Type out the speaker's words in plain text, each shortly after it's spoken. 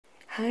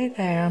Hi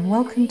there and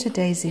welcome to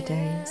Daisy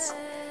Days.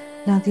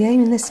 Now the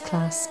aim in this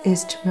class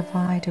is to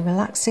provide a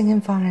relaxing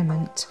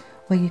environment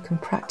where you can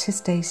practice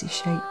daisy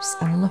shapes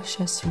and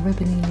luscious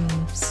ribbony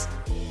leaves.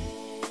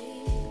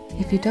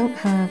 If you don't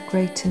have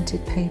grey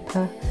tinted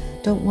paper,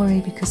 don't worry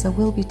because I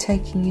will be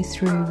taking you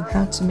through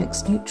how to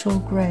mix neutral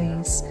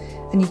greys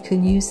and you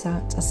can use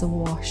that as a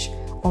wash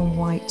on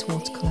white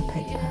watercolour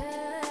paper.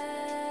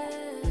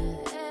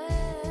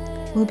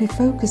 We'll be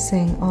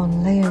focusing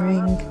on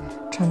layering,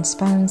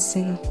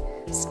 transparency,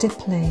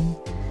 stippling.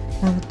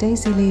 Now the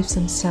daisy leaves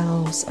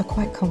themselves are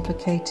quite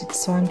complicated,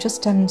 so I'm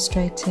just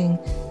demonstrating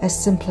a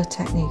simpler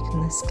technique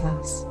in this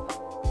class.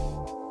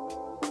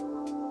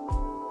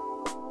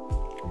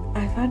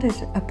 I've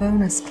added a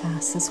bonus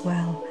class as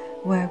well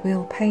where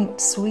we'll paint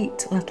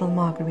sweet little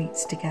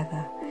marguerites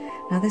together.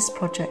 Now this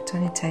project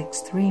only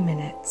takes 3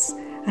 minutes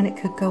and it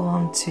could go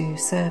on to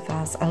serve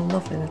as a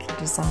lovely little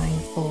design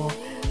for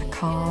a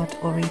card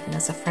or even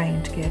as a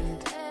framed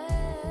gift.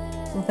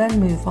 We'll then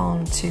move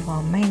on to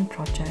our main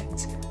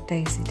project,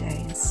 Daisy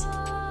Daze.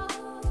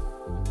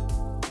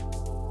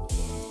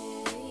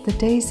 The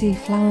daisy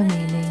flower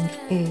meaning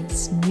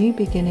is new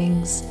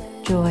beginnings,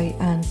 joy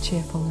and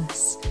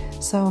cheerfulness.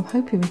 So I'm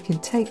hoping we can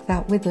take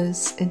that with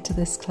us into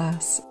this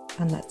class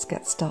and let's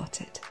get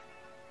started.